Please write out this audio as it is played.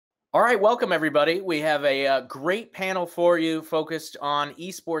All right, welcome everybody. We have a great panel for you focused on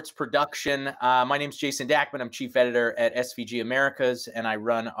esports production. My name is Jason Dackman. I'm chief editor at SVG Americas, and I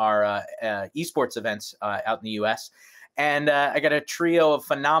run our esports events out in the US. And I got a trio of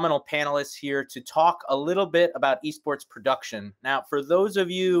phenomenal panelists here to talk a little bit about esports production. Now, for those of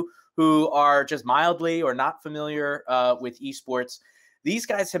you who are just mildly or not familiar with esports, these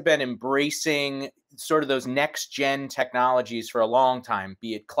guys have been embracing sort of those next gen technologies for a long time,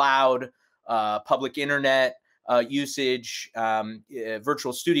 be it cloud, public internet usage,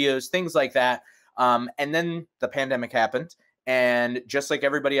 virtual studios, things like that. And then the pandemic happened. And just like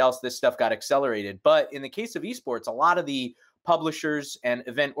everybody else, this stuff got accelerated. But in the case of esports, a lot of the publishers and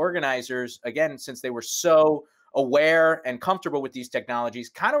event organizers, again, since they were so aware and comfortable with these technologies,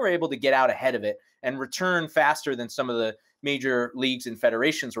 kind of were able to get out ahead of it and return faster than some of the major leagues and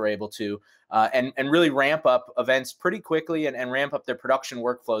federations were able to, and really ramp up events pretty quickly and ramp up their production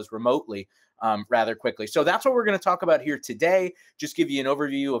workflows remotely rather quickly. So that's what we're going to talk about here today. Just give you an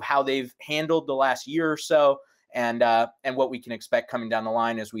overview of how they've handled the last year or so, and what we can expect coming down the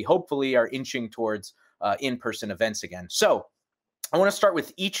line as we hopefully are inching towards in-person events again. So I want to start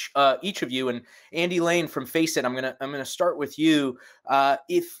with each of you, and Andy Lane from FaceIt. I'm gonna start with you.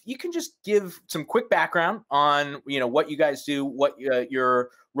 If you can just give some quick background on what you guys do, what your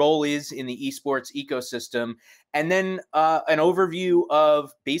role is in the esports ecosystem, and then an overview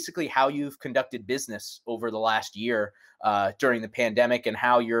of basically how you've conducted business over the last year during the pandemic, and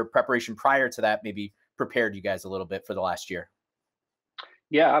how your preparation prior to that maybe prepared you guys a little bit for the last year.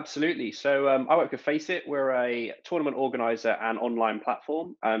 Yeah, absolutely. So I work with FaceIt. We're a tournament organizer and online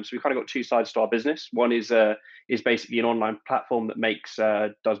platform. So we've kind of got two sides to our business. One is basically an online platform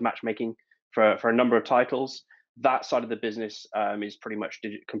that does matchmaking for a number of titles. That side of the business is pretty much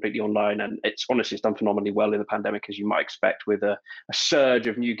completely online, and it's done phenomenally well in the pandemic, as you might expect, with a surge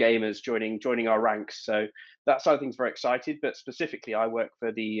of new gamers joining our ranks. So that side of things, very excited. But specifically, I work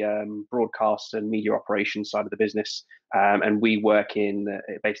for the broadcast and media operations side of the business, and we work in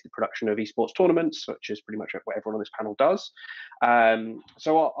basically the production of esports tournaments, which is pretty much what everyone on this panel does.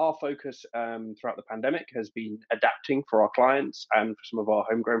 So our focus throughout the pandemic has been adapting for our clients and for some of our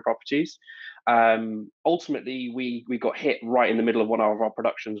homegrown properties. Ultimately, we got hit right in the middle of one of our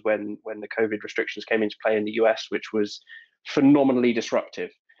productions when the COVID restrictions came into play in the US, which was phenomenally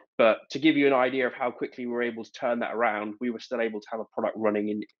disruptive. But to give you an idea of how quickly we were able to turn that around, we were still able to have a product running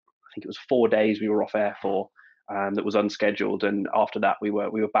in, I think it was 4 days we were off air for, that was unscheduled. And after that, we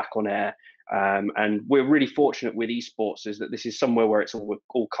were back on air. And we're really fortunate with esports is that this is somewhere where it's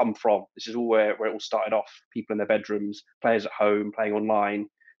all come from. This is all where it all started off, people in their bedrooms, players at home, playing online.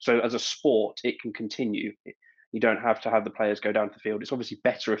 So as a sport, it can continue. You don't have to have the players go down to the field. It's obviously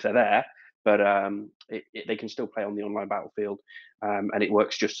better if they're there, but they can still play on the online battlefield, and it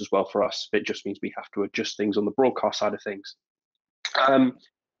works just as well for us. It just means we have to adjust things on the broadcast side of things. On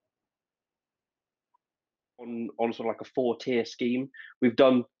sort of like a 4-tier scheme, we've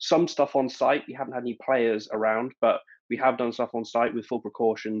done some stuff on site. We haven't had any players around, but we have done stuff on site with full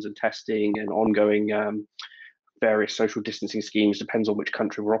precautions and testing and ongoing various social distancing schemes, depends on which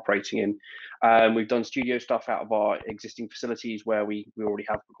country we're operating in. We've done studio stuff out of our existing facilities where we already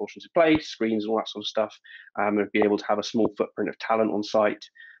have precautions in place, screens and all that sort of stuff, and be able to have a small footprint of talent on site.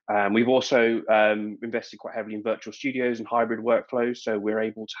 We've also invested quite heavily in virtual studios and hybrid workflows, so we're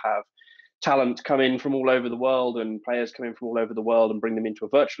able to have talent come in from all over the world and players come in from all over the world and bring them into a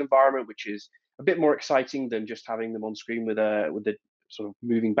virtual environment, which is a bit more exciting than just having them on screen with a sort of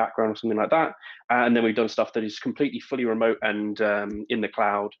moving background or something like that. And then we've done stuff that is completely fully remote and in the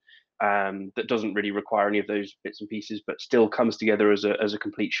cloud, that doesn't really require any of those bits and pieces, but still comes together as a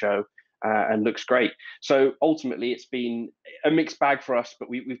complete show and looks great. So ultimately, it's been a mixed bag for us, but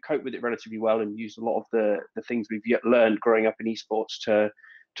we've coped with it relatively well and used a lot of the things we've learned growing up in esports to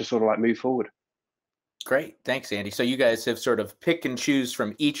sort of like move forward. Great. Thanks, Andy. So you guys have sort of pick and choose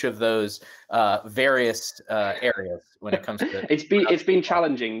from each of those various areas when it comes to it's been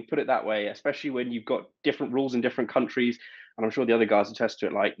challenging, put it that way, especially when you've got different rules in different countries. And I'm sure the other guys attest to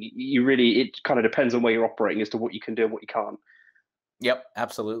it. Like it kind of depends on where you're operating as to what you can do and what you can't. Yep,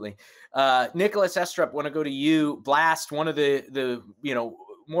 absolutely. Nicolas, Estrup, want to go to you. Blast, one of the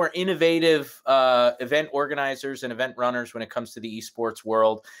more innovative event organizers and event runners when it comes to the esports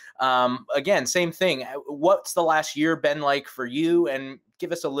world. Again, same thing. What's the last year been like for you? And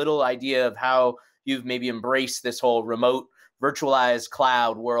give us a little idea of how you've maybe embraced this whole remote, virtualized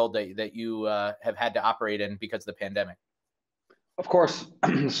cloud world that you have had to operate in because of the pandemic. Of course.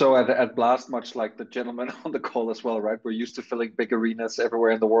 So at Blast, much like the gentleman on the call as well, right? We're used to filling big arenas everywhere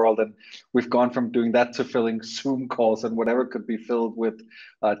in the world, and we've gone from doing that to filling Zoom calls and whatever could be filled with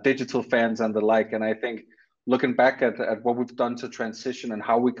digital fans and the like. And I think looking back at what we've done to transition and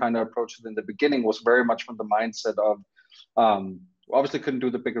how we kind of approached it in the beginning was very much from the mindset of obviously couldn't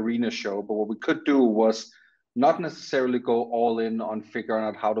do the big arena show, but what we could do was not necessarily go all in on figuring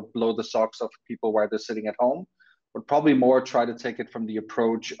out how to blow the socks off people while they're sitting at home, but probably more try to take it from the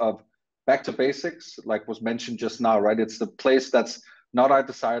approach of back to basics, like was mentioned just now, right? It's the place that's not our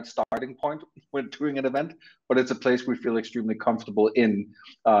desired starting point when doing an event, but it's a place we feel extremely comfortable in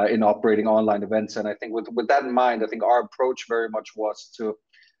operating online events. And I think with that in mind, I think our approach very much was to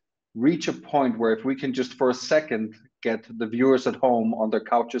reach a point where if we can just for a second get the viewers at home on their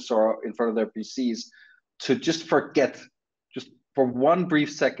couches or in front of their PCs to just forget, just for one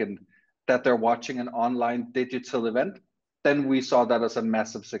brief second, that they're watching an online digital event, then we saw that as a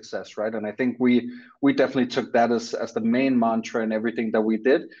massive success, right? And I think we definitely took that as the main mantra in everything that we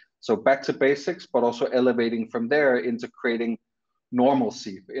did. So back to basics, but also elevating from there into creating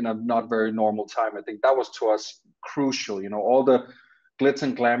normalcy in a not very normal time. I think that was to us crucial. You know, all the glitz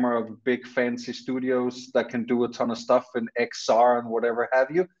and glamour of big fancy studios that can do a ton of stuff in XR and whatever have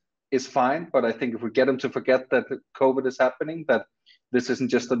you is fine. But I think if we get them to forget that COVID is happening, that this isn't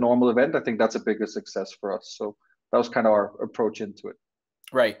just a normal event, I think that's a bigger success for us. So that was kind of our approach into it.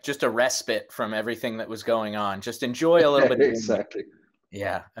 Right. Just a respite from everything that was going on. Just enjoy a little bit. Exactly.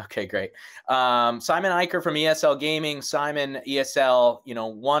 Yeah. Okay, great. Simon Eicher from ESL Gaming. Simon, ESL, you know,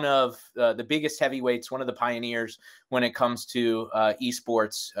 one of the biggest heavyweights, one of the pioneers when it comes to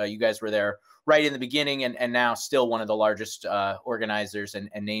esports. You guys were there right in the beginning and now still one of the largest organizers and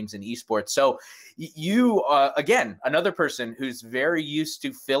names in esports. So you, again, another person who's very used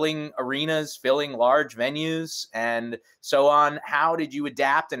to filling arenas, filling large venues and so on. How did you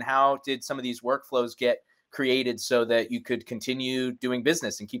adapt and how did some of these workflows get created so that you could continue doing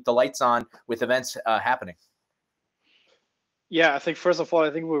business and keep the lights on with events happening? Yeah, I think first of all, I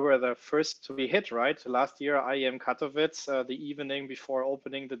think we were the first to be hit, right? Last year, IEM Katowice, the evening before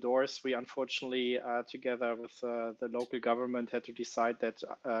opening the doors, we unfortunately, together with the local government, had to decide that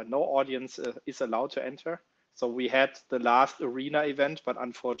no audience is allowed to enter. So we had the last arena event, but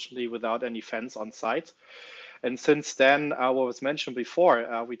unfortunately without any fans on site. And since then, what was mentioned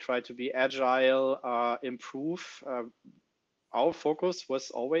before, we try to be agile, improve. Our focus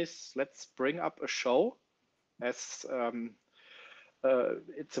was always, let's bring up a show as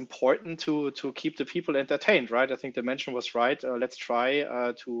it's important to keep the people entertained, right? I think the mention was right. Let's try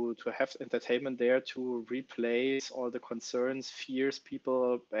to have entertainment there to replace all the concerns, fears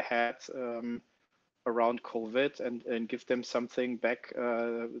people had around COVID and give them something back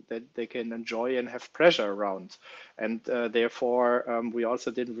that they can enjoy and have pleasure around. And therefore, we also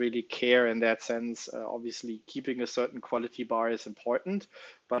didn't really care in that sense. Obviously, keeping a certain quality bar is important,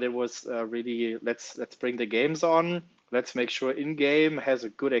 but it was really, let's bring the games on. Let's make sure in-game has a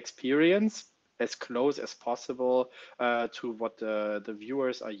good experience, as close as possible to what the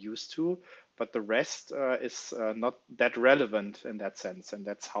viewers are used to. But the rest is not that relevant in that sense. And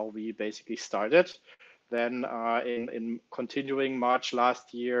that's how we basically started. Then in continuing March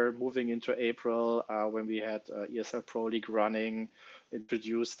last year, moving into April, when we had ESL Pro League running,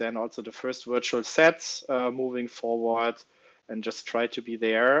 introduced then also the first virtual sets moving forward, and just try to be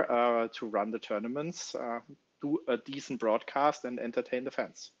there to run the tournaments, do a decent broadcast and entertain the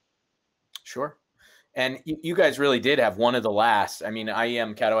fans. Sure. And you guys really did have one of the last. I mean,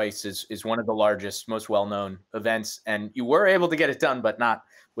 IEM Katowice is one of the largest, most well-known events, and you were able to get it done, but not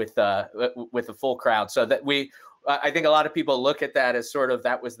with a full crowd. So that I think a lot of people look at that as sort of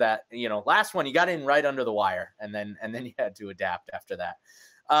that was that, you know, last one you got in right under the wire, and then you had to adapt after that.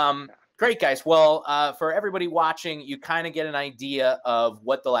 Great, guys. Well, for everybody watching, you kind of get an idea of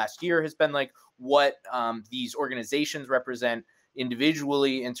what the last year has been like, what these organizations represent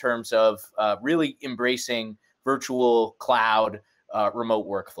individually in terms of really embracing virtual cloud remote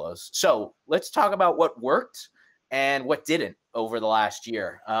workflows. So let's talk about what worked and what didn't over the last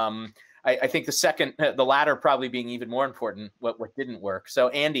year. I think the latter probably being even more important, what didn't work. So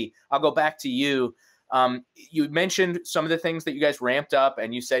Andy, I'll go back to you. You mentioned some of the things that you guys ramped up,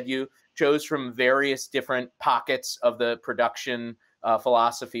 and you said you chose from various different pockets of the production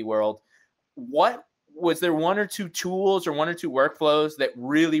philosophy world. Was there one or two tools or one or two workflows that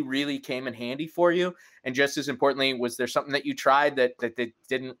really, really came in handy for you? And just as importantly, was there something that you tried that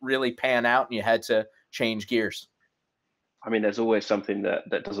didn't really pan out and you had to change gears? I mean, there's always something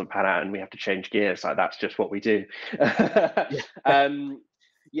that doesn't pan out and we have to change gears. Like, that's just what we do.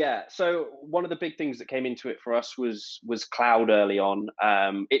 Yeah, so one of the big things that came into it for us was cloud early on.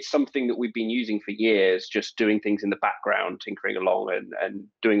 It's something that we've been using for years, just doing things in the background, tinkering along and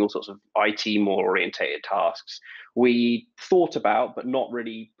doing all sorts of IT more orientated tasks. We thought about, but not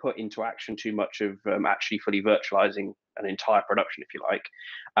really put into action too much of actually fully virtualizing an entire production, if you like.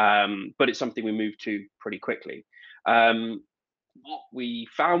 But it's something we moved to pretty quickly. What we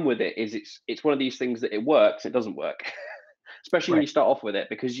found with it is it's one of these things that it works, it doesn't work. Especially when you start off with it,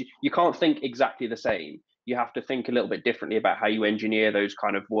 because you can't think exactly the same. You have to think a little bit differently about how you engineer those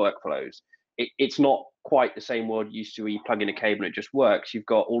kind of workflows. It's not quite the same world used to where you plug in a cable and it just works. You've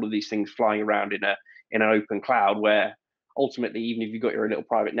got all of these things flying around in an open cloud where ultimately, even if you've got your little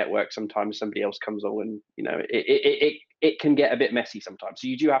private network, sometimes somebody else comes on and, you know, it can get a bit messy sometimes. So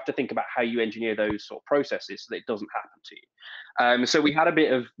you do have to think about how you engineer those sort of processes so that it doesn't happen to you. So we had a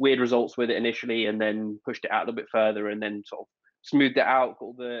bit of weird results with it initially, and then pushed it out a little bit further, and then sort of smoothed it out, got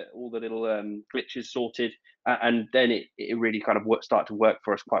all the little glitches sorted, and then it really kind of started to work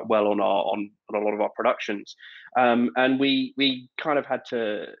for us quite well on a lot of our productions. And we kind of had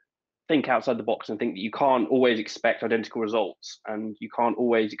to think outside the box and think that you can't always expect identical results, and you can't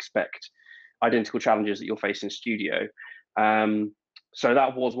always expect identical challenges that you'll face in studio. So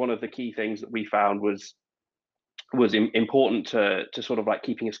that was one of the key things that we found was important to sort of like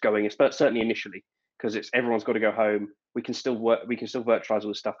keeping us going, but certainly initially, because everyone's got to go home. We can still work, we can still virtualize all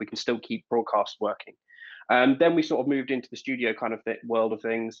this stuff, we can still keep broadcasts working. Then we sort of moved into the studio kind of world of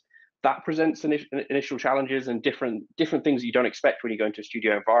things. That presents initial challenges and different things that you don't expect when you go into a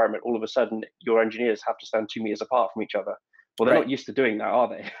studio environment. All of a sudden, your engineers have to stand 2 meters apart from each other. Well, they're not used to doing that, are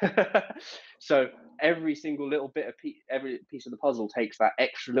they? So every single little bit of every piece of the puzzle takes that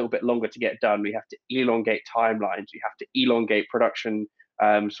extra little bit longer to get done. We have to elongate timelines. We have to elongate production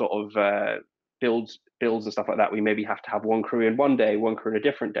sort of builds and stuff like that. We maybe have to have one crew in one day, one crew in a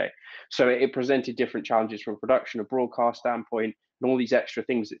different day. So it presented different challenges from a production, a broadcast standpoint, and all these extra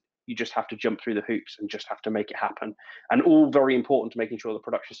things that you just have to jump through the hoops and just have to make it happen. And all very important to making sure the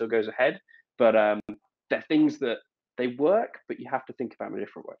production still goes ahead. But they're things that they work, but you have to think about them in a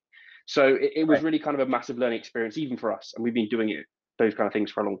different way. So it was really kind of a massive learning experience, even for us. And we've been doing those kind of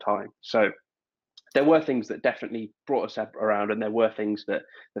things for a long time. So there were things that definitely brought us around, and there were things that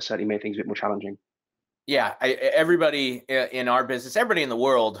certainly made things a bit more challenging. Yeah, everybody in our business, everybody in the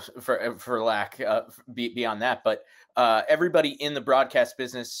world, for lack beyond that, but everybody in the broadcast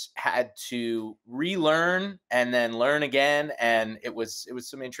business had to relearn and then learn again, and it was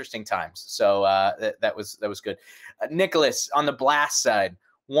some interesting times. So that was good. Nicolas, on the blast side,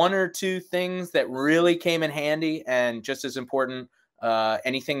 one or two things that really came in handy, and just as important,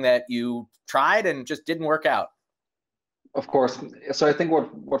 anything that you tried and just didn't work out? Of course. So I think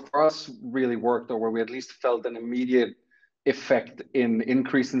what for us really worked, or where we at least felt an immediate effect in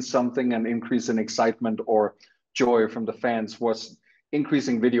increasing something and increase in excitement or joy from the fans, was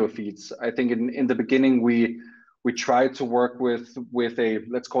increasing video feeds. I think in the beginning we tried to work with a,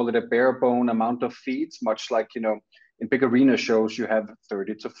 let's call it a bare bone amount of feeds, much like, you know, in big arena shows you have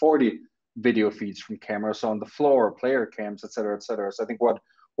 30 to 40 video feeds from cameras on the floor, player cams, et cetera, et cetera. So I think what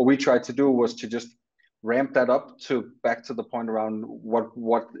we tried to do was to just ramp that up to back to the point around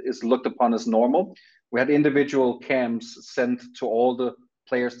what is looked upon as normal. We had individual cams sent to all the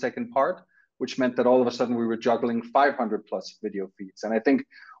players taking part, which meant that all of a sudden we were juggling 500 plus video feeds. And I think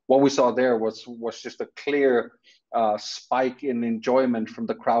what we saw there was just a clear spike in enjoyment from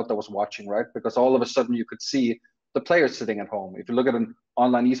the crowd that was watching, right? Because all of a sudden you could see the players sitting at home. If you look at an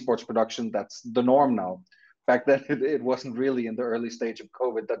online esports production, that's the norm now. Back then, it wasn't really in the early stage of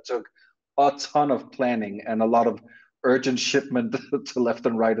COVID. That took a ton of planning and a lot of urgent shipment to left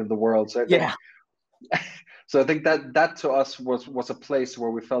and right in the world. So I think that to us was a place where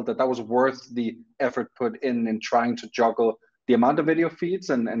we felt that was worth the effort put in trying to juggle the amount of video feeds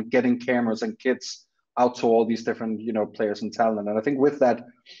and getting cameras and kits out to all these different, you know, players and talent. And I think with that,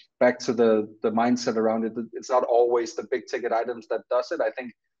 back to the mindset around it, it's not always the big ticket items that does it. I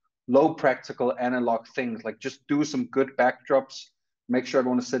think low practical analog things, like just do some good backdrops, make sure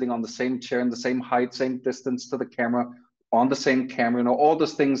everyone is sitting on the same chair in the same height, same distance to the camera, on the same camera, you know, all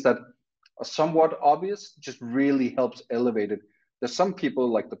those things that are somewhat obvious just really helps elevate it. There's some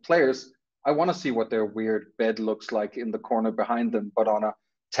people, like the players, I want to see what their weird bed looks like in the corner behind them, but on a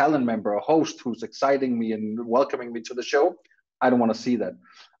talent member, a host who's exciting me and welcoming me to the show, I don't want to see that.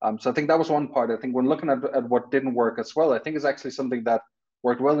 So I think that was one part. I think when looking at what didn't work as well, I think it's actually something that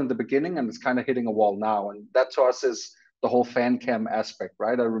worked well in the beginning and it's kind of hitting a wall now. And that to us is the whole fan cam aspect,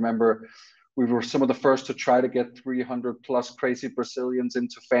 right? I remember we were some of the first to try to get 300 plus crazy Brazilians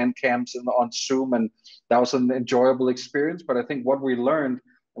into fan cams on Zoom, and that was an enjoyable experience. But I think what we learned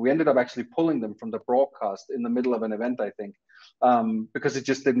And we ended up actually pulling them from the broadcast in the middle of an event, I think, because it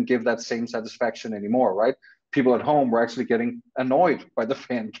just didn't give that same satisfaction anymore, right? People at home were actually getting annoyed by the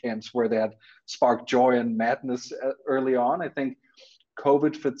fan cams where they had sparked joy and madness early on. I think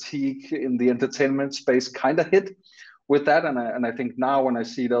COVID fatigue in the entertainment space kind of hit with that, and I think now when I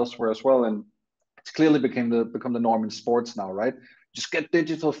see it elsewhere as well, and it's clearly become the norm in sports now, right? Just get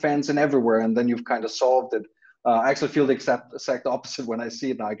digital fans in everywhere, and then you've kind of solved it. I actually feel the exact opposite when I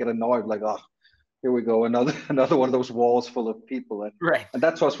see it now. I get annoyed, like, oh, here we go, another one of those walls full of people, and Right. and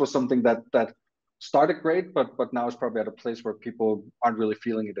that was something that started great, but now it's probably at a place where people aren't really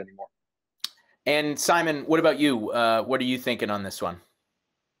feeling it anymore. And Simon, what about you? What are you thinking on this one?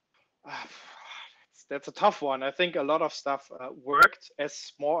 That's a tough one. I think a lot of stuff worked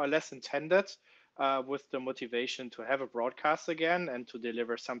as more or less intended, with the motivation to have a broadcast again and to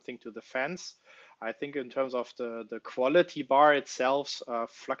deliver something to the fans. I think in terms of the quality bar itself,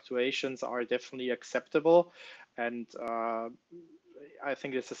 fluctuations are definitely acceptable. And I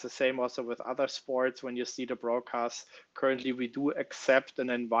think this is the same also with other sports. When you see the broadcast, currently we do accept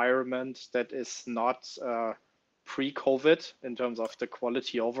an environment that is not pre-COVID in terms of the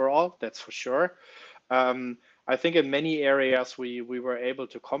quality overall, that's for sure. I think in many areas we were able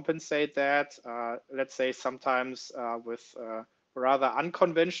to compensate that. Let's say sometimes with rather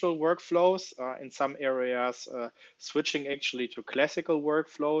unconventional workflows, in some areas switching actually to classical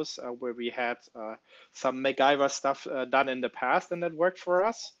workflows where we had some MacGyver stuff done in the past, and that worked for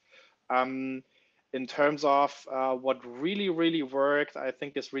us. In terms of what really worked, I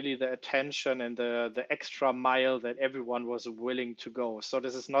think is really the attention and the extra mile that everyone was willing to go. So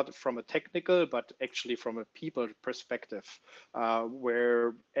this is not from a technical, but actually from a people perspective,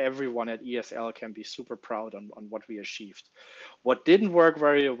 where everyone at ESL can be super proud on what we achieved. What didn't work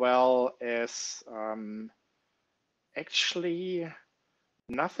very well is actually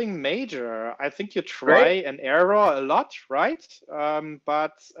nothing major. I think you try and error a lot, right?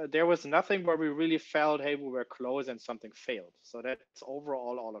 But there was nothing where we really felt, hey, we were close and something failed. So that's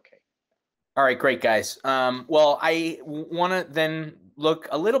overall all okay. All right, great, guys. Well, I want to then look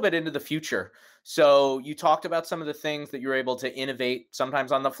a little bit into the future. So you talked about some of the things that you're able to innovate,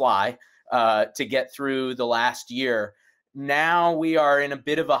 sometimes on the fly, to get through the last year. Now we are in a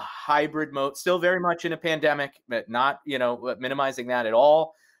bit of a hybrid mode, still very much in a pandemic, but not, minimizing that at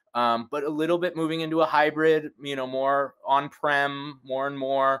all. But a little bit moving into a hybrid, more on-prem, more and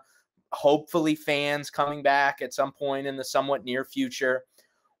more, hopefully fans coming back at some point in the somewhat near future.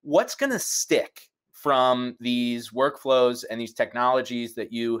 What's going to stick from these workflows and these technologies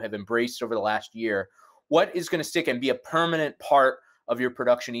that you have embraced over the last year? What is going to stick and be a permanent part of your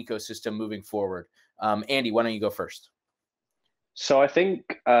production ecosystem moving forward? Andy, why don't you go first? So I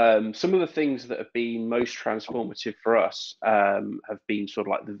think some of the things that have been most transformative for us have been sort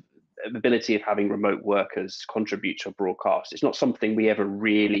of like the ability of having remote workers contribute to a broadcast. It's not something we ever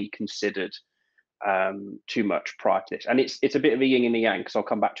really considered too much prior to this. And it's a bit of a yin and a yang, because I'll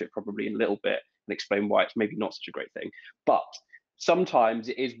come back to it probably in a little bit and explain why it's maybe not such a great thing. But sometimes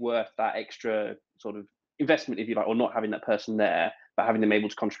it is worth that extra sort of investment, if you like, or not having that person there, but having them able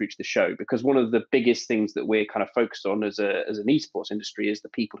to contribute to the show. Because one of the biggest things that we're kind of focused on as an esports industry is the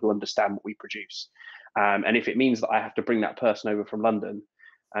people who understand what we produce. And if it means that I have to bring that person over from London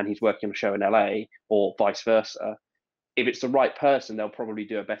and he's working on a show in LA, or vice versa, if it's the right person, they'll probably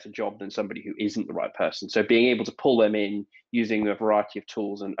do a better job than somebody who isn't the right person. So being able to pull them in using a variety of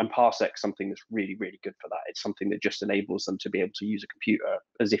tools, and Parsec something that's really, really good for that. It's something that just enables them to be able to use a computer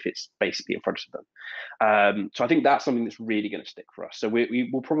as if it's basically in front of them. So I think that's something that's really going to stick for us. So we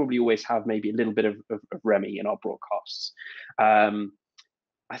will probably always have maybe a little bit of Remy in our broadcasts.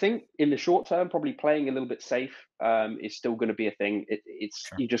 I think in the short term, probably playing a little bit safe is still going to be a thing.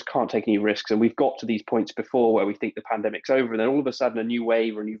 Sure. You just can't take any risks. And we've got to these points before where we think the pandemic's over, and then all of a sudden a new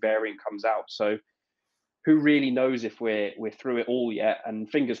wave or a new variant comes out. So who really knows if we're through it all yet?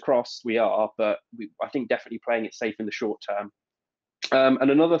 And fingers crossed we are, but I think definitely playing it safe in the short term. And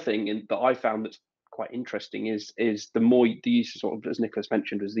another thing that I found that's quite interesting is the use of, sort of, as Nicolas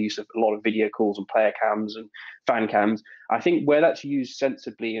mentioned, was the use of a lot of video calls and player cams and fan cams. I think where that's used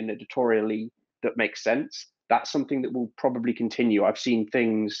sensibly and editorially that makes sense, that's something that will probably continue. I've seen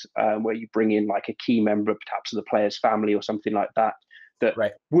things where you bring in like a key member, perhaps of the player's family or something like that, that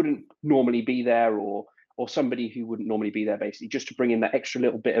wouldn't normally be there, or somebody who wouldn't normally be there, basically, just to bring in that extra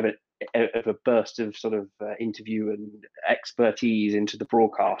little bit of a burst of sort of interview and expertise into the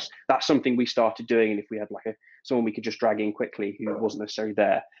broadcast. That's something we started doing. And if we had like someone we could just drag in quickly who wasn't necessarily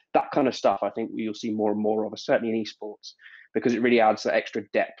there, that kind of stuff, I think you'll see more and more of, certainly in esports, because it really adds that extra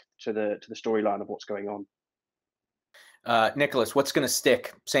depth to the storyline of what's going on. Nicolas, what's going to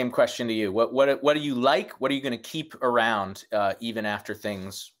stick? Same question to you. What do you like? What are you going to keep around even after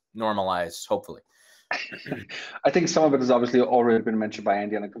things normalize, hopefully? I think some of it has obviously already been mentioned by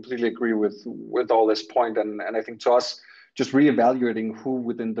Andy, and I completely agree with all this point. And I think to us, just reevaluating who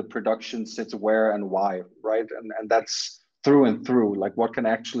within the production sits where and why, right? And that's through and through, like what can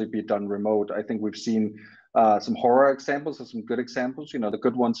actually be done remote. I think we've seen some horror examples and some good examples. You know, the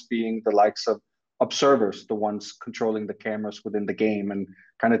good ones being the likes of observers, the ones controlling the cameras within the game and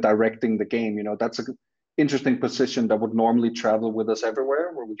kind of directing the game. You know, that's an interesting position that would normally travel with us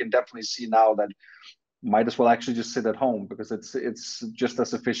everywhere, where we can definitely see now that might as well actually just sit at home because it's just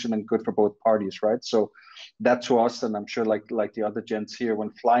as efficient and good for both parties, right? So that to us, and I'm sure like the other gents here,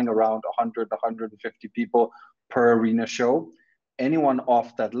 when flying around 100, 150 people per arena show, anyone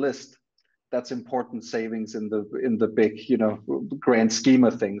off that list, that's important savings in the big, you know, grand scheme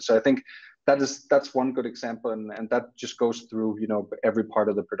of things. So I think that's one good example, and that just goes through, you know, every part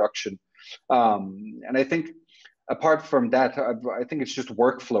of the production. And I think apart from that, I think it's just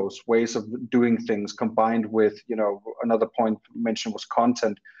workflows, ways of doing things combined with, you know, another point mentioned was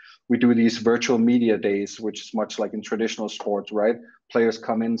content. We do these virtual media days, which is much like in traditional sports, right? Players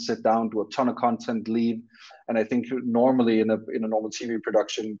come in, sit down, do a ton of content, leave. And I think normally in a normal TV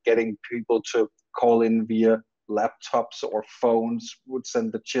production, getting people to call in via laptops or phones would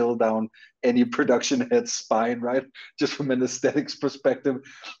send the chill down any production head's spine, right? Just from an aesthetics perspective.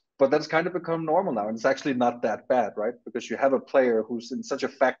 But that's kind of become normal now. And it's actually not that bad, right? Because you have a player who's in such a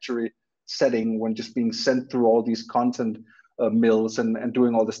factory setting when just being sent through all these content mills and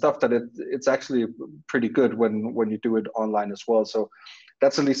doing all the stuff that it's actually pretty good when you do it online as well. So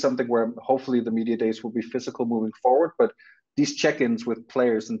that's at least something where hopefully the media days will be physical moving forward. But these check-ins with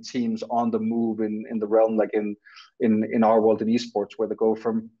players and teams on the move in the realm, like in our world in esports, where they go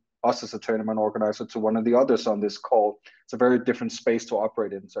from us as a tournament organizer to one of the others on this call, it's a very different space to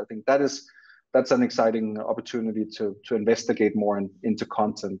operate in. So I think that's an exciting opportunity to investigate more into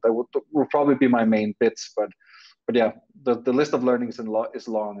content. That will probably be my main bits, but yeah, the list of learnings is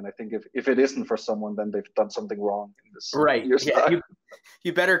long, and I think if it isn't for someone, then they've done something wrong in this right. Yeah,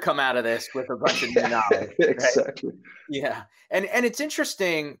 you better come out of this with a bunch of new knowledge. Exactly. Right? Yeah, and it's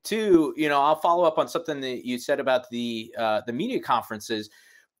interesting too. You know, I'll follow up on something that you said about the media conferences.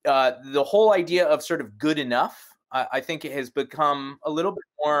 The whole idea of sort of good enough, I think it has become a little bit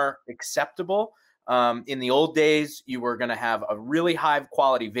more acceptable. In the old days, you were going to have a really high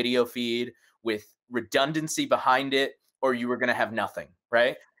quality video feed with redundancy behind it, or you were going to have nothing,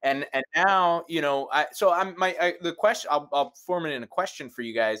 right? And now, you know, the question, I'll form it in a question for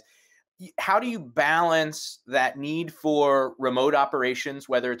you guys. How do you balance that need for remote operations,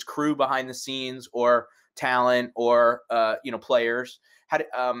 whether it's crew behind the scenes or talent or you know, players? How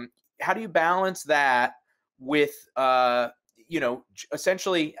do you balance that with you know,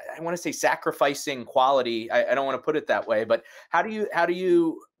 essentially, I want to say sacrificing quality. I don't want to put it that way, but how do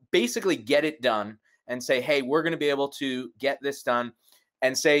you basically get it done and say, hey, we're going to be able to get this done,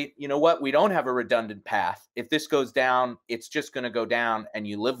 and say, you know what, we don't have a redundant path. If this goes down, it's just going to go down, and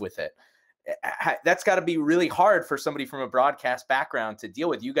you live with it. That's got to be really hard for somebody from a broadcast background to deal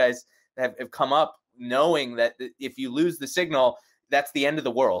with. You guys have come up knowing that if you lose the signal, that's the end of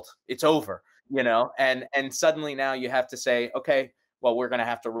the world. It's over, you know, and suddenly now you have to say, okay, well, we're going to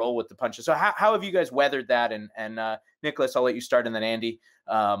have to roll with the punches. So how have you guys weathered that? And Nicolas, I'll let you start, and then Andy,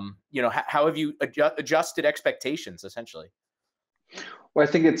 you know, how have you adjusted expectations essentially? Well, I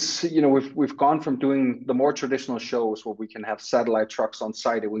think it's, you know, we've gone from doing the more traditional shows where we can have satellite trucks on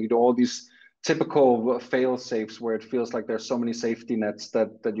site, and we do all these typical fail safes where it feels like there's so many safety nets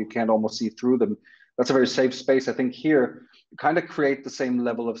that you can't almost see through them. That's a very safe space. I think here kind of create the same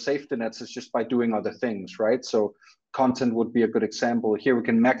level of safety nets as just by doing other things, right? So content would be a good example. Here we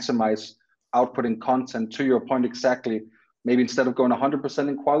can maximize outputting content, to your point exactly. Maybe instead of going 100%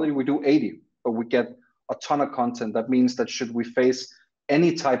 in quality, we do 80, but we get a ton of content. That means that should we face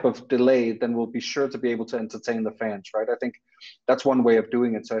any type of delay, then we'll be sure to be able to entertain the fans, right? I think that's one way of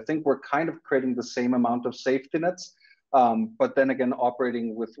doing it. So I think we're kind of creating the same amount of safety nets, but then again,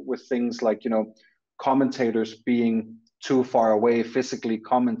 operating with things like, you know, commentators being too far away physically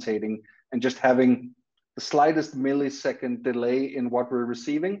commentating and just having the slightest millisecond delay in what we're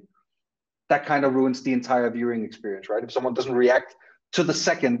receiving, that kind of ruins the entire viewing experience, right? If someone doesn't react to the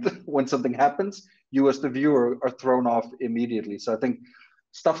second when something happens, you as the viewer are thrown off immediately. So I think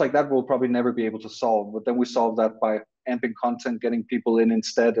stuff like that we'll probably never be able to solve, but then we solve that by amping content, getting people in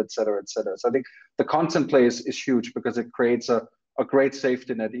instead, et cetera, et cetera. So I think the content play is huge because it creates a great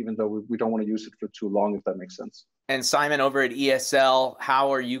safety net, even though we don't want to use it for too long, if that makes sense. And Simon, over at ESL,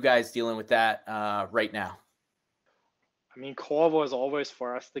 how are you guys dealing with that right now? I mean, core was always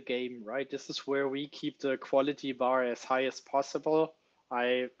for us the game, right? This is where we keep the quality bar as high as possible.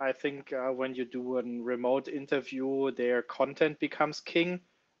 I think when you do a remote interview, their content becomes king.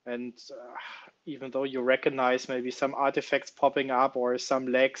 And even though you recognize maybe some artifacts popping up or some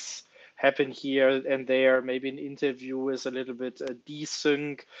lags happen here and there, maybe an interview is a little bit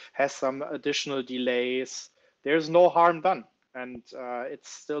desync, has some additional delays, there's no harm done. And it's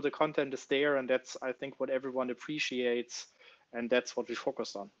still the content is there, and that's, I think, what everyone appreciates, and that's what we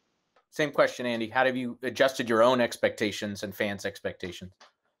focused on. Same question, Andy. How have you adjusted your own expectations and fans' expectations?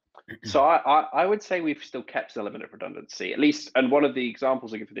 So I would say we've still kept an element of redundancy, at least. And one of the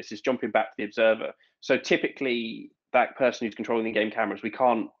examples I give for this is jumping back to the observer. So typically, that person who's controlling the game cameras, we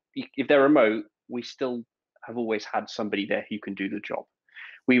can't, if they're remote, we still have always had somebody there who can do the job.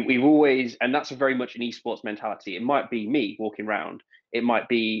 We've always, and that's a very much an esports mentality. It might be me walking around. It might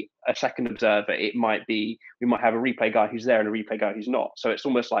be a second observer. It might be, we might have a replay guy who's there and a replay guy who's not. So it's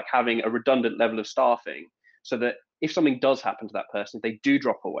almost like having a redundant level of staffing so that if something does happen to that person, if they do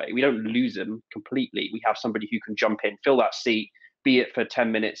drop away, we don't lose them completely. We have somebody who can jump in, fill that seat, be it for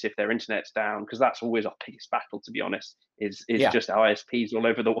 10 minutes if their internet's down, because that's always our biggest battle, to be honest, is just ISPs all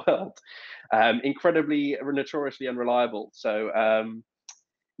over the world. Incredibly, notoriously unreliable. So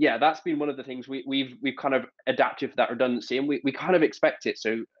yeah, that's been one of the things we've kind of adapted for that redundancy, and we kind of expect it.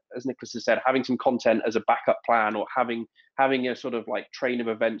 So as Nicolas has said, having some content as a backup plan, or having a sort of like train of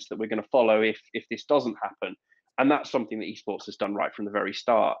events that we're going to follow if this doesn't happen. And that's something that esports has done right from the very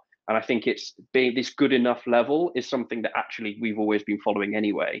start. And I think it's being this good enough level is something that actually we've always been following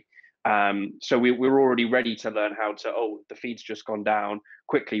anyway. So we're already ready to learn how to, the feed's just gone down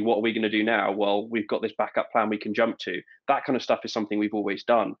quickly. What are we going to do now? Well, we've got this backup plan we can jump to. That kind of stuff is something we've always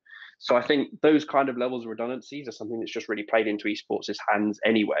done. So I think those kind of levels of redundancies are something that's just really played into esports' hands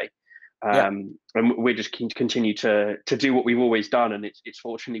anyway. And we're just keen to continue to do what we've always done. And it's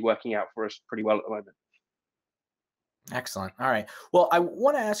fortunately working out for us pretty well at the moment. Excellent. All right. Well, I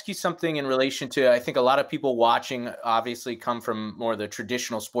want to ask you something in relation to, I think a lot of people watching obviously come from more the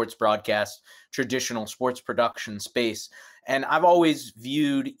traditional sports broadcast, traditional sports production space. And I've always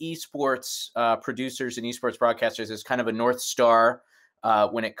viewed esports producers and esports broadcasters as kind of a North Star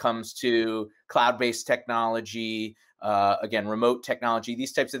when it comes to cloud-based technology, again, remote technology,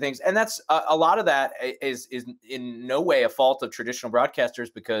 these types of things. And that's a lot of that is in no way a fault of traditional broadcasters,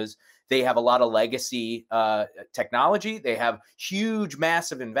 because they have a lot of legacy technology. They have huge,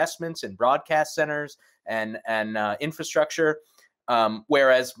 massive investments in broadcast centers and infrastructure,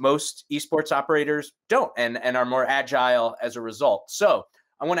 whereas most esports operators don't and are more agile as a result. So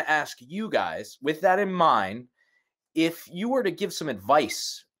I want to ask you guys, with that in mind, if you were to give some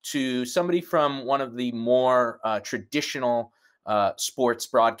advice to somebody from one of the more traditional sports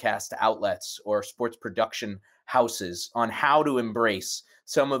broadcast outlets or sports production houses on how to embrace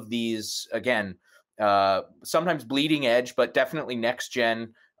some of these, again, sometimes bleeding edge, but definitely next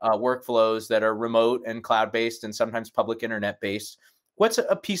gen workflows that are remote and cloud-based and sometimes public internet-based, what's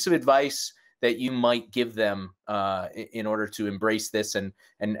a piece of advice that you might give them in order to embrace this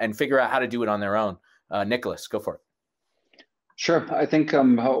and figure out how to do it on their own? Nicolas, go for it. Sure. I think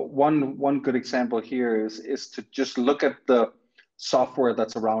one good example here is to just look at the software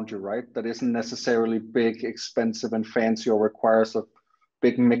that's around you, right? That isn't necessarily big, expensive, and fancy, or requires a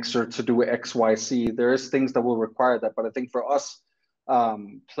big mixer to do X, Y, Z. There is things that will require that, but I think for us,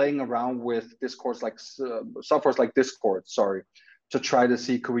 playing around with Discords like softwares like Discord, to try to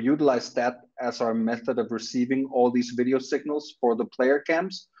see, could we utilize that as our method of receiving all these video signals for the player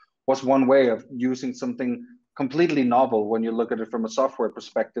cams, was one way of using something completely novel when you look at it from a software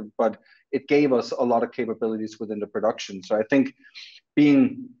perspective, but it gave us a lot of capabilities within the production. So I think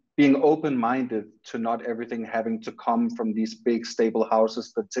being open-minded to not everything having to come from these big stable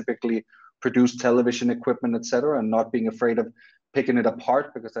houses that typically produce television equipment, etc., and not being afraid of picking it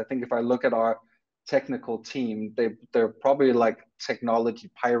apart, because I think if I look at our technical team, they're probably like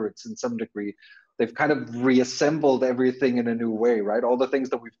technology pirates in some degree. They've kind of reassembled everything in a new way, right? All the things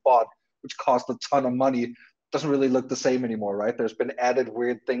that we've bought, which cost a ton of money, doesn't really look the same anymore, right? There's been added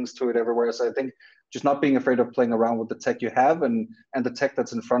weird things to it everywhere. So I think just not being afraid of playing around with the tech you have and the tech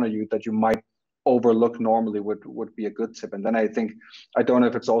that's in front of you that you might overlook normally would be a good tip. And then I think, I don't know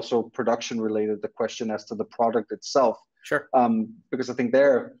if it's also production related, the question as to the product itself. Sure. Because I think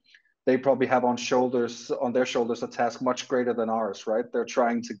they probably have on their shoulders a task much greater than ours, right? They're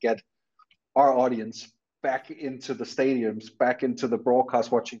trying to get our audience back into the stadiums, back into the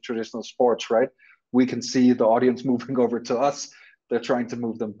broadcast watching traditional sports, right? We can see the audience moving over to us. They're trying to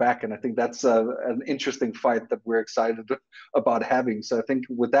move them back. And I think that's an interesting fight that we're excited about having. So I think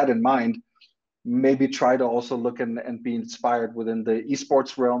with that in mind, maybe try to also look and be inspired within the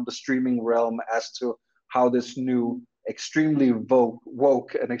esports realm, the streaming realm, as to how this new extremely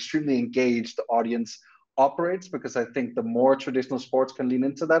woke and extremely engaged audience operates. Because I think the more traditional sports can lean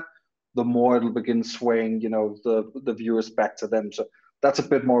into that, the more it'll begin swaying, the viewers back to them. So that's a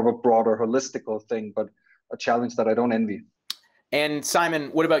bit more of a broader holistical thing, but a challenge that I don't envy. And Simon,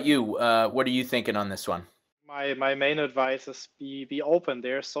 what about you? What are you thinking on this one? My main advice is be open.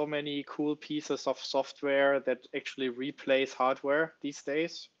 There are so many cool pieces of software that actually replace hardware these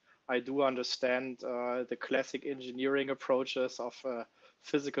days. I do understand the classic engineering approaches of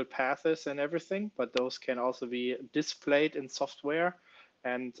physical paths and everything, but those can also be displayed in software.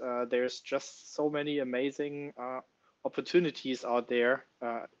 And there's just so many amazing opportunities out there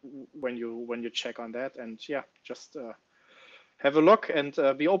when you check on that. And yeah, just have a look and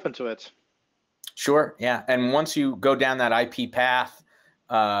be open to it. Sure. Yeah. And once you go down that IP path,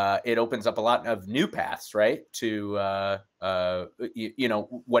 it opens up a lot of new paths, right? To,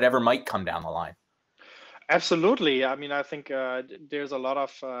 whatever might come down the line. Absolutely. I mean, I think there's a lot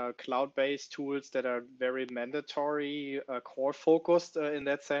of cloud-based tools that are very mandatory, core focused in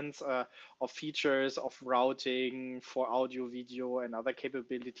that sense, of features of routing for audio, video, and other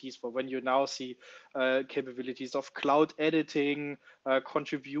capabilities. But when you now see capabilities of cloud editing,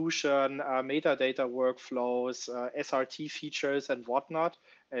 contribution, metadata workflows, SRT features, and whatnot,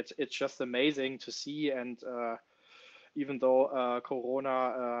 it's just amazing to see. And even though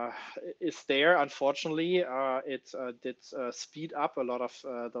Corona is there, unfortunately, it did speed up a lot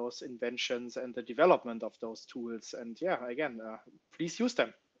of those inventions and the development of those tools. And yeah, again, please use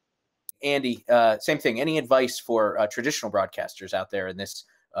them. Andy, same thing. Any advice for traditional broadcasters out there in this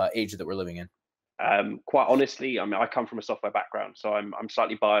age that we're living in? Quite honestly, I mean, I come from a software background, so I'm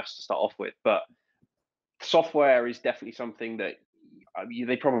slightly biased to start off with, but software is definitely something that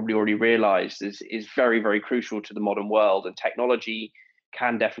they probably already realized is very, very crucial to the modern world, and technology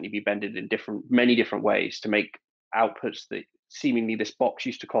can definitely be bended in many different ways to make outputs that seemingly this box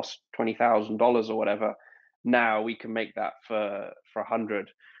used to cost $20,000 or whatever. Now we can make that for 100.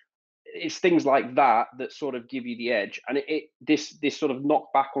 It's things like that that sort of give you the edge, and this sort of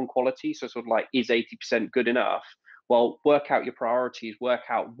knock back on quality. So sort of like, is 80% good enough? Well, work out your priorities, work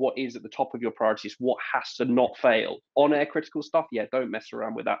out what is at the top of your priorities, what has to not fail. On-air critical stuff, yeah, don't mess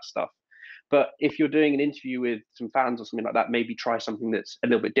around with that stuff. But if you're doing an interview with some fans or something like that, maybe try something that's a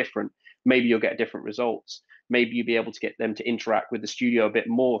little bit different. Maybe you'll get different results. Maybe you'll be able to get them to interact with the studio a bit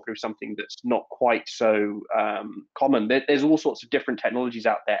more through something that's not quite so common. There's all sorts of different technologies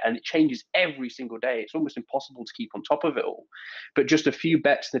out there, and it changes every single day. It's almost impossible to keep on top of it all. But just a few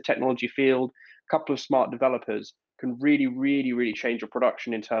bets in the technology field, a couple of smart developers can really, really, really change your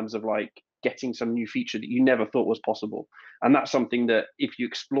production in terms of like getting some new feature that you never thought was possible. And that's something that if you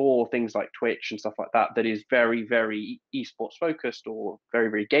explore things like Twitch and stuff like that, that is very, very esports focused or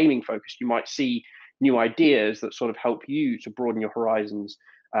very, very gaming focused, you might see new ideas that sort of help you to broaden your horizons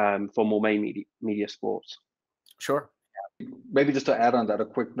for more main media sports. Sure. Maybe just to add on that, a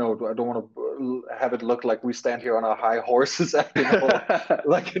quick note. I don't want to have it look like we stand here on our high horses,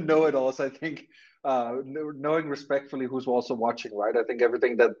 like know-it-alls. I think knowing respectfully who's also watching, right? I think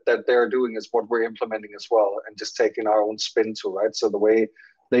everything that they're doing is what we're implementing as well, and just taking our own spin to, right? So the way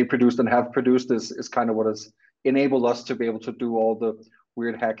they produced and have produced is kind of what has enabled us to be able to do all the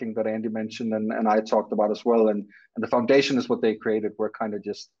weird hacking that Andy mentioned and I talked about as well. And the foundation is what they created. We're kind of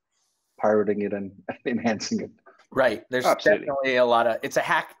just pirating it and enhancing it. Right. There's definitely a lot of, it's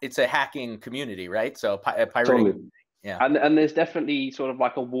a hacking community, right? So pirating. Totally. Yeah. And there's definitely sort of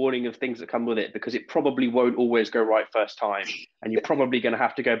like a warning of things that come with it, because it probably won't always go right first time, and you're probably going to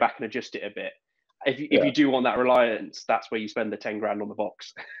have to go back and adjust it a bit. If you do want that reliance, that's where you spend the 10 grand on the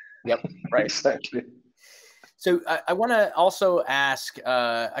box. Yep. Right. Exactly. So I want to also ask,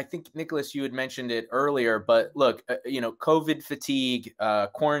 I think, Nicolas, you had mentioned it earlier, but look, COVID fatigue,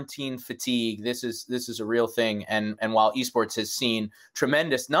 quarantine fatigue, this is a real thing. And while esports has seen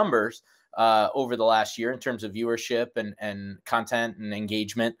tremendous numbers over the last year in terms of viewership and content and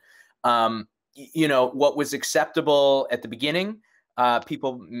engagement, what was acceptable at the beginning,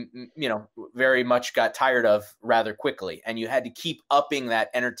 people, very much got tired of rather quickly. And you had to keep upping that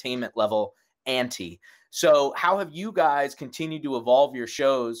entertainment level ante. So how have you guys continued to evolve your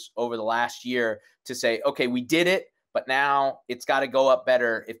shows over the last year to say, okay, we did it, but now it's got to go up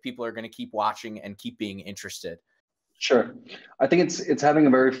better if people are going to keep watching and keep being interested? Sure. I think it's having a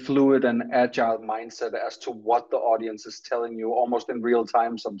very fluid and agile mindset as to what the audience is telling you almost in real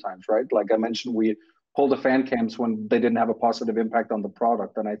time sometimes, right? Like I mentioned, we pulled the fan cams when they didn't have a positive impact on the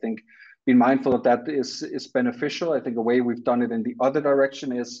product. And I think being mindful of that is beneficial. I think the way we've done it in the other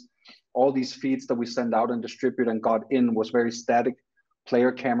direction is all these feeds that we send out and distribute and got in was very static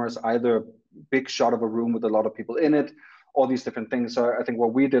player cameras, either a big shot of a room with a lot of people in it, all these different things. So I think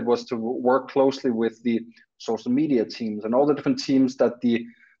what we did was to work closely with the social media teams and all the different teams that the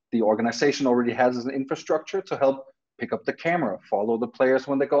organization already has as an infrastructure to help pick up the camera, follow the players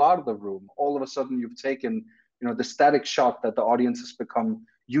when they go out of the room. All of a sudden you've taken, the static shot that the audience has become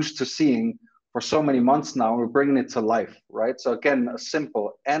used to seeing for so many months now, we're bringing it to life, right? So again, a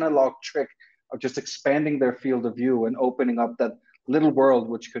simple analog trick of just expanding their field of view and opening up that little world,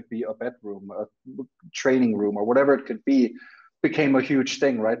 which could be a bedroom, a training room, or whatever it could be, became a huge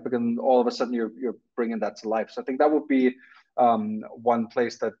thing, right? Because all of a sudden you're bringing that to life. So I think that would be one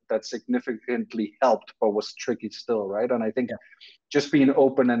place that significantly helped, but was tricky still, right? And I think just being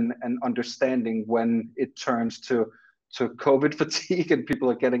open and understanding when it turns to COVID fatigue and people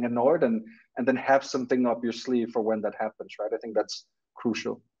are getting annoyed, and then have something up your sleeve for when that happens, right? I think that's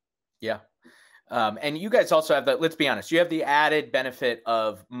crucial. Yeah. And you guys also have let's be honest, you have the added benefit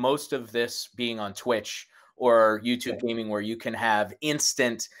of most of this being on Twitch or YouTube gaming, where you can have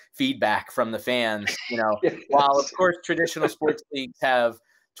instant feedback from the fans, Yes. While of course traditional sports leagues have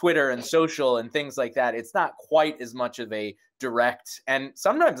Twitter and social and things like that. It's not quite as much of a direct, and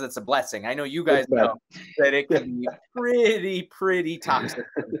sometimes it's a blessing. I know you guys know that it can be pretty toxic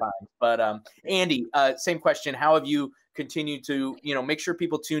sometimes. But Andy, same question. How have you continued to, make sure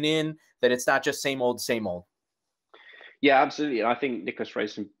people tune in, that it's not just same old, same old? Yeah, absolutely. I think Nicolas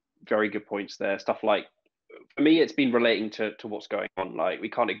raised some very good points there. Stuff like, for me, it's been relating to what's going on. Like,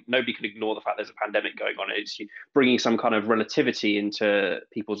 nobody can ignore the fact there's a pandemic going on. It's bringing some kind of relativity into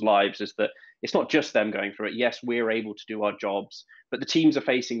people's lives, is that it's not just them going through it. Yes, we're able to do our jobs, but the teams are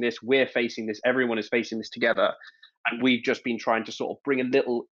facing this, we're facing this, everyone is facing this together. And we've just been trying to sort of bring a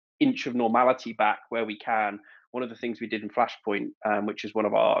little inch of normality back where we can. One of the things we did in Flashpoint, which is one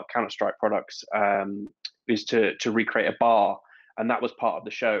of our Counter-Strike products, is to recreate a bar. And that was part of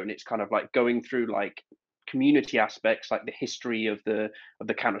the show. And it's kind of like going through like community aspects, like the history of the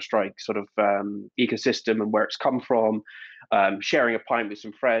Counter-Strike sort of ecosystem and where it's come from, sharing a pint with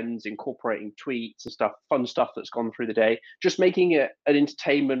some friends, incorporating tweets and stuff, fun stuff that's gone through the day, just making it an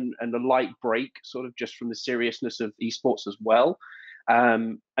entertainment and a light break, sort of just from the seriousness of esports as well,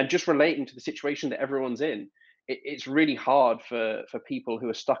 and just relating to the situation that everyone's in. It's really hard for people who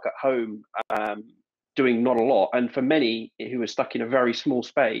are stuck at home, doing not a lot, and for many who are stuck in a very small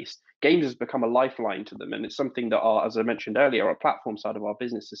space, games has become a lifeline to them. And it's something that as I mentioned earlier, our platform side of our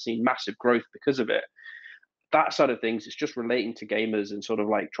business has seen massive growth because of it. That side of things, it's just relating to gamers and sort of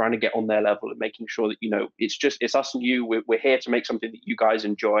like trying to get on their level and making sure that, it's us and you. We're here to make something that you guys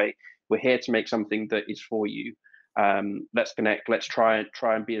enjoy. We're here to make something that is for you. Let's connect. Let's try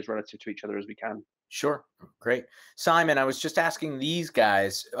and be as relative to each other as we can. Sure. Great. Simon, I was just asking these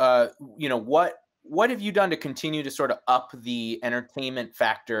guys, what have you done to continue to sort of up the entertainment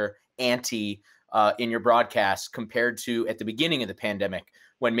factor ante in your broadcasts compared to at the beginning of the pandemic,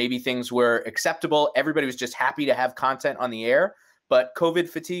 when maybe things were acceptable, everybody was just happy to have content on the air, but COVID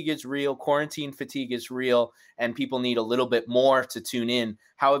fatigue is real, quarantine fatigue is real, and people need a little bit more to tune in.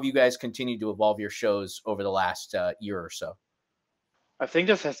 How have you guys continued to evolve your shows over the last year or so? I think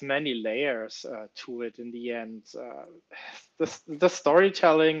this has many layers to it in the end. The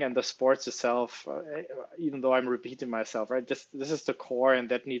storytelling and the sports itself, even though I'm repeating myself, right? This is the core, and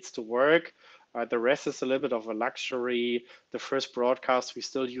that needs to work. The rest is a little bit of a luxury. The first broadcast, we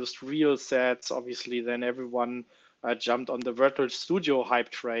still used real sets. Obviously, then everyone jumped on the virtual studio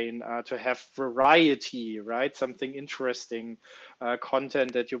hype train to have variety, right? Something interesting,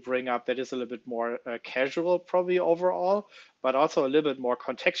 content that you bring up that is a little bit more casual probably overall, but also a little bit more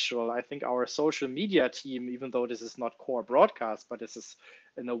contextual. I think our social media team, even though this is not core broadcast, but this is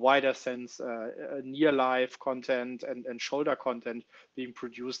in a wider sense, near live content and shoulder content being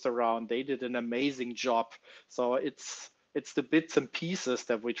produced around, they did an amazing job. So it's the bits and pieces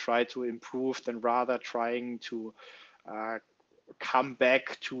that we try to improve than rather trying to come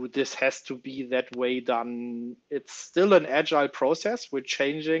back to this has to be that way done. It's still an agile process. We're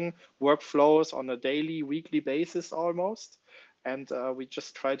changing workflows on a daily, weekly basis almost. And we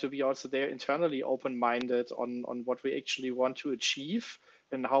just try to be also there internally open-minded on what we actually want to achieve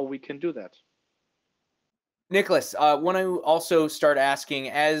and how we can do that. Nicolas, I want to also start asking,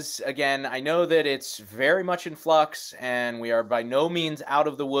 again, I know that it's very much in flux and we are by no means out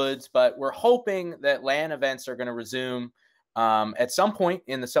of the woods, but we're hoping that LAN events are going to resume at some point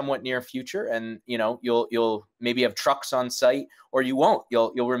in the somewhat near future. And, you'll maybe have trucks on site, or you won't,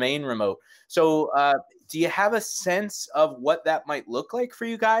 you'll remain remote. So do you have a sense of what that might look like for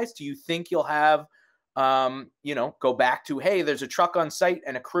you guys? Do you think you'll have go back to, hey, there's a truck on site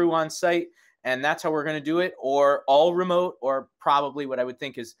and a crew on site, and that's how we're going to do it, or all remote, or probably what I would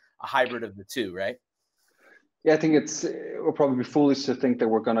think is a hybrid of the two, right? Yeah, I think it will probably be foolish to think that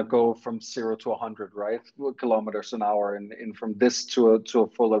we're going to go from 0 to 100, right? Kilometers an hour, and from this to a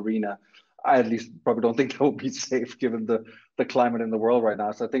full arena. I at least probably don't think that will be safe given the climate in the world right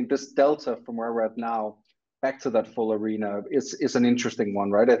now. So I think this delta from where we're at now back to that full arena is an interesting one,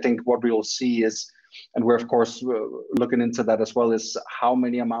 right? I think what we will see is, and we're of course looking into that as well, is how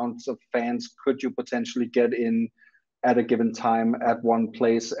many amounts of fans could you potentially get in at a given time at one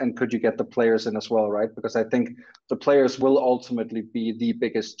place, and could you get the players in as well, right? Because I think the players will ultimately be the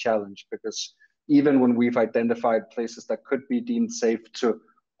biggest challenge, because even when we've identified places that could be deemed safe to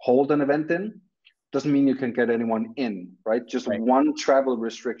hold an event in, doesn't mean you can get anyone in, right? Just right. One travel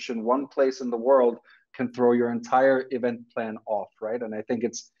restriction, one place in the world can throw your entire event plan off, right? And I think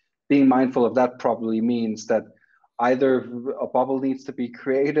it's being mindful of that probably means that either a bubble needs to be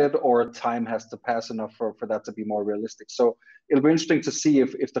created or time has to pass enough for that to be more realistic. So it'll be interesting to see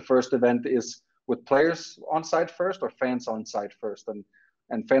if the first event is with players on site first or fans on site first.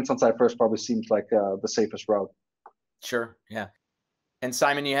 And fans on site first probably seems like the safest route. Sure, yeah. And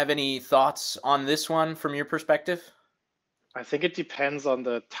Simon, you have any thoughts on this one from your perspective? I think it depends on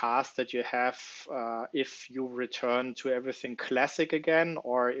the task that you have, if you return to everything classic again,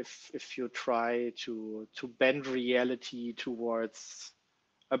 or if you try to bend reality towards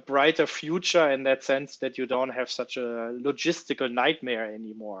a brighter future, in that sense that you don't have such a logistical nightmare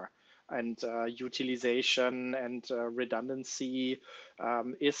anymore. And utilization and redundancy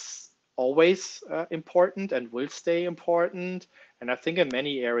is always important and will stay important. And I think in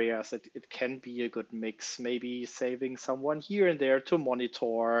many areas it can be a good mix, maybe saving someone here and there to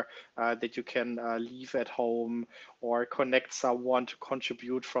monitor, that you can leave at home, or connect someone to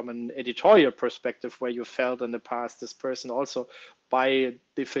contribute from an editorial perspective where you felt in the past this person also by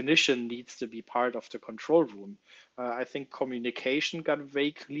definition needs to be part of the control room. I think communication got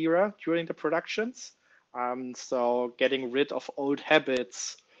way clearer during the productions. So getting rid of old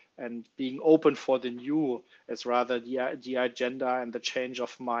habits and being open for the new is rather the agenda and the change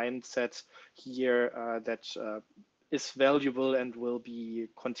of mindset here that is valuable and will be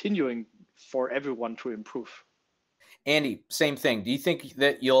continuing for everyone to improve. Andy, same thing. Do you think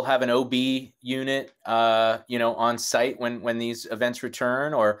that you'll have an OB unit, on site when these events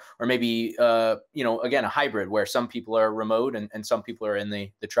return, or maybe, again, a hybrid where some people are remote and some people are in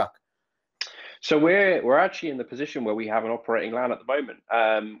the truck? So we're actually in the position where we have an operating LAN at the moment.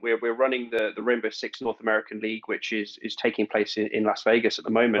 We're running the Rainbow Six North American League, which is taking place in Las Vegas at the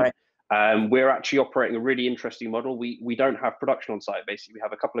moment. Right. We're actually operating a really interesting model. We don't have production on site. Basically, we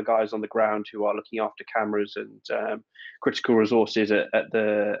have a couple of guys on the ground who are looking after cameras and critical resources at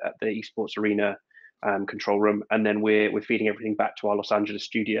the Esports arena control room, and then we're feeding everything back to our Los Angeles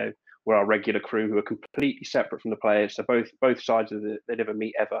studio, where our regular crew, who are completely separate from the players, so both sides of they never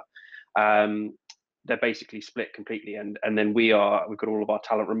meet ever. They're basically split completely, and then we've got all of our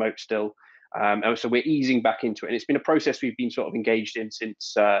talent remote still. And so we're easing back into it. And it's been a process we've been sort of engaged in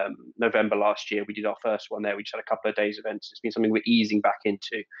since November last year. We did our first one there. We just had a couple of days events. It's been something we're easing back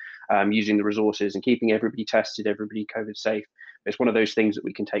into, using the resources and keeping everybody tested, everybody COVID safe. It's one of those things that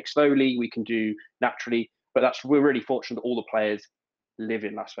we can take slowly, we can do naturally, but we're really fortunate that all the players live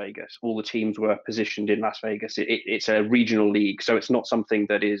in Las Vegas. All the teams were positioned in Las Vegas. It's a regional league, so it's not something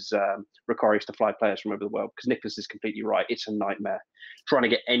that is requiring us to fly players from over the world, because Nicolas is completely right. It's a nightmare. Trying to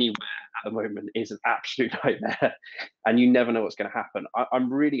get anywhere at the moment is an absolute nightmare, and you never know what's going to happen.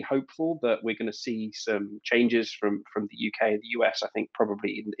 I'm really hopeful that we're going to see some changes from the UK and the US, I think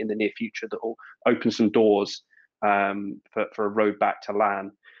probably in the near future, that will open some doors for a road back to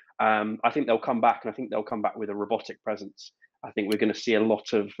LAN. I think they'll come back, and I think they'll come back with a robotic presence. I think we're going to see a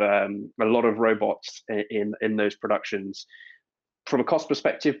lot of robots in those productions, from a cost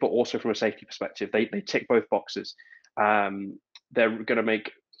perspective, but also from a safety perspective. They tick both boxes. They're going to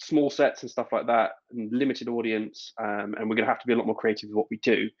make small sets and stuff like that, and limited audience, and we're going to have to be a lot more creative with what we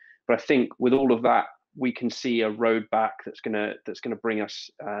do. But I think with all of that, we can see a road back that's going to bring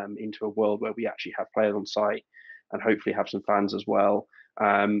us into a world where we actually have players on site, and hopefully have some fans as well.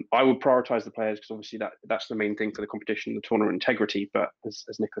 I would prioritize the players, because obviously that's the main thing for the competition, the tournament integrity. But as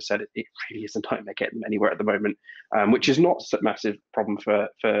Nicolas said, it really is a nightmare getting them anywhere at the moment, which is not a massive problem for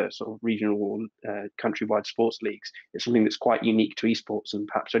sort of regional or countrywide sports leagues. It's something that's quite unique to esports, and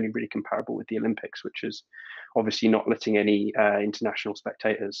perhaps only really comparable with the Olympics, which is obviously not letting any international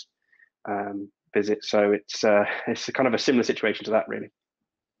spectators visit. So it's kind of a similar situation to that, really.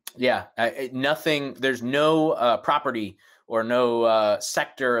 Yeah, nothing. There's no property or no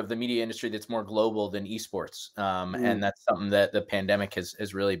sector of the media industry that's more global than esports, and that's something that the pandemic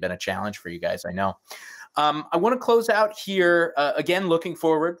has really been a challenge for you guys. I know. I want to close out here again, looking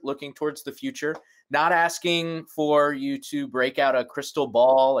forward, looking towards the future. Not asking for you to break out a crystal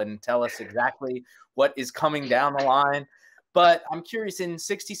ball and tell us exactly what is coming down the line, but I'm curious. In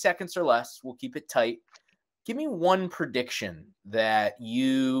 60 seconds or less, we'll keep it tight. Give me one prediction that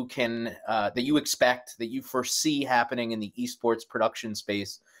you can, that you expect, that you foresee happening in the esports production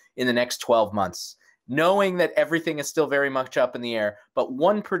space in the next 12 months, knowing that everything is still very much up in the air, but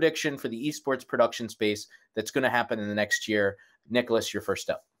one prediction for the esports production space that's going to happen in the next year. Nicolas, your first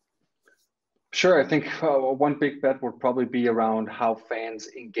up. Sure. I think one big bet would probably be around how fans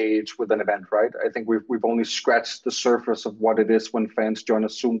engage with an event, right? I think we've only scratched the surface of what it is when fans join a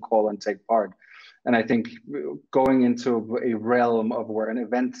Zoom call and take part. And I think going into a realm of where an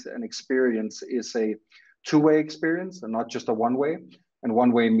event, an experience is a two-way experience and not just a one-way. And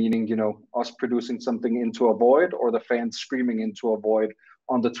one-way meaning, you know, us producing something into a void or the fans screaming into a void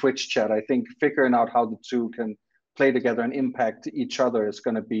on the Twitch chat. I think figuring out how the two can play together and impact each other is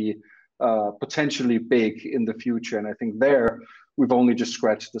going to be potentially big in the future. And I think there we've only just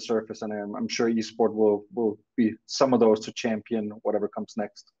scratched the surface, and I'm sure esport will be some of those to champion whatever comes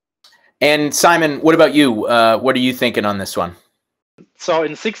next. And Simon, what about you? What are you thinking on this one? So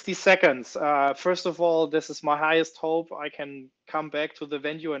in 60 seconds, first of all, this is my highest hope. I can come back to the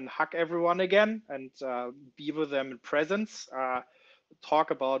venue and hug everyone again and be with them in presence, talk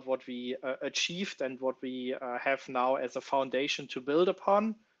about what we achieved and what we have now as a foundation to build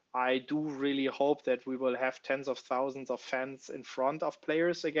upon. I do really hope that we will have tens of thousands of fans in front of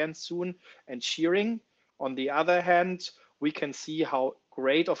players again soon and cheering. On the other hand, we can see how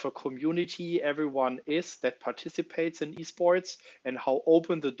great of a community everyone is that participates in esports and how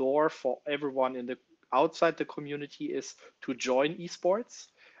open the door for everyone in the outside the community is to join esports.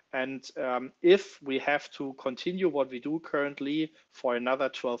 And if we have to continue what we do currently for another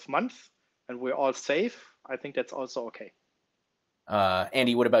 12 months and we're all safe, I think that's also okay.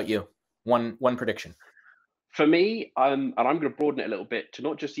 Andy, what about you? One prediction. For me, and I'm going to broaden it a little bit to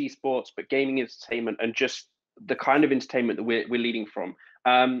not just esports, but gaming entertainment and just the kind of entertainment that we're leading from.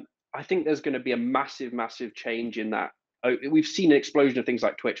 I think there's going to be a massive change in that. We've seen an explosion of things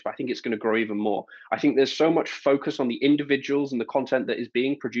like Twitch, but I think it's going to grow even more. I think there's so much focus on the individuals and the content that is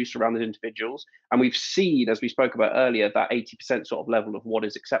being produced around the individuals. And we've seen, as we spoke about earlier, that 80% sort of level of what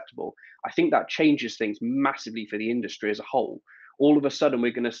is acceptable. I think that changes things massively for the industry as a whole. All of a sudden,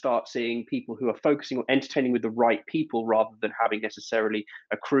 we're going to start seeing people who are focusing on entertaining with the right people rather than having necessarily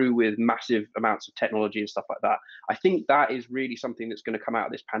a crew with massive amounts of technology and stuff like that. I think that is really something that's going to come out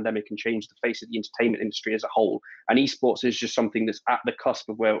of this pandemic and change the face of the entertainment industry as a whole. And esports is just something that's at the cusp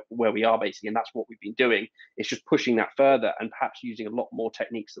of where we are basically. And that's what we've been doing. It's just pushing that further and perhaps using a lot more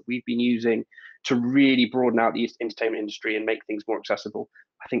techniques that we've been using to really broaden out the entertainment industry and make things more accessible.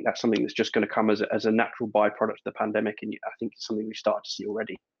 I think that's something that's just going to come as a natural byproduct of the pandemic, and I think it's something we start to see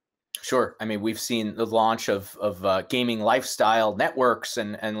already. Sure. I mean, we've seen the launch of gaming lifestyle networks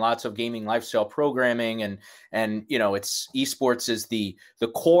and lots of gaming lifestyle programming, and you know, it's esports is the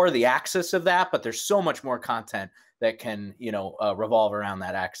core, the axis of that, but there's so much more content that can, you know, revolve around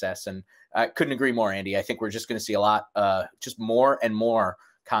that access. And I couldn't agree more, Andy. I think we're just going to see a lot, just more and more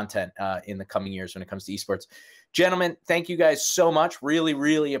content in the coming years when it comes to esports. Gentlemen, thank you guys so much.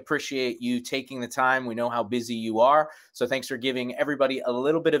 Really appreciate you taking the time. We know how busy you are. So thanks for giving everybody a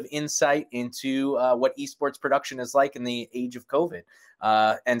little bit of insight into what esports production is like in the age of COVID.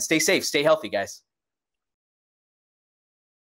 And stay safe, stay healthy, guys.